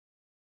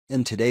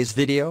In today's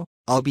video,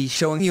 I'll be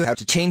showing you how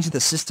to change the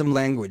system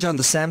language on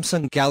the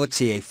Samsung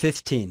Galaxy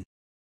A15.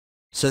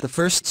 So the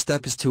first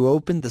step is to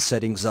open the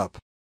settings up.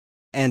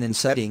 And in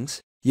settings,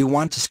 you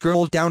want to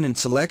scroll down and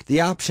select the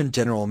option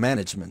General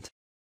Management.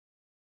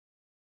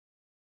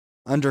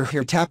 Under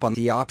here tap on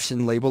the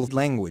option labeled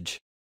Language.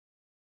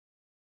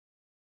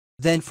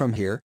 Then from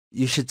here,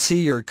 you should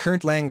see your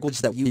current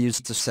language that you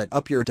used to set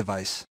up your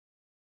device.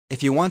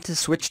 If you want to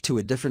switch to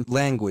a different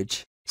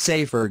language,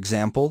 say for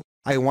example,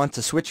 I want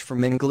to switch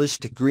from English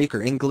to Greek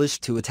or English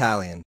to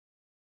Italian.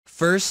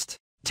 First,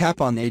 tap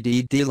on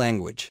ADD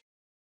language.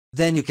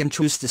 Then you can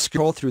choose to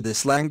scroll through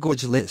this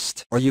language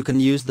list, or you can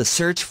use the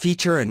search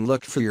feature and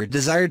look for your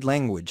desired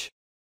language.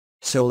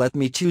 So let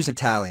me choose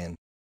Italian.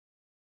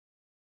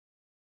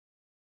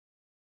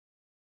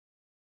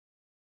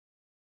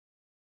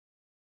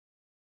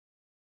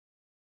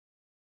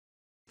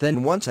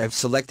 Then once I've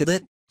selected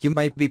it, you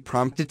might be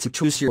prompted to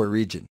choose your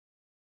region.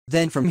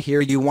 Then from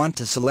here you want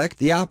to select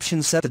the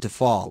option Set the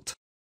Default.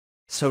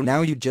 So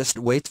now you just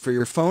wait for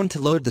your phone to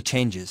load the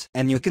changes,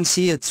 and you can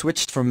see it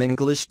switched from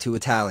English to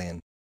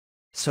Italian.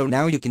 So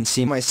now you can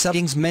see my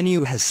settings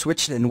menu has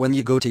switched, and when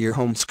you go to your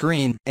home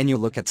screen and you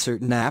look at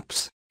certain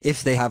apps,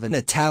 if they have an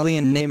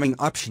Italian naming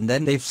option,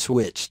 then they've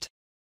switched.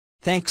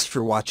 Thanks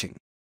for watching.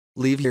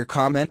 Leave your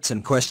comments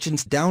and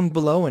questions down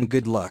below and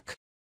good luck.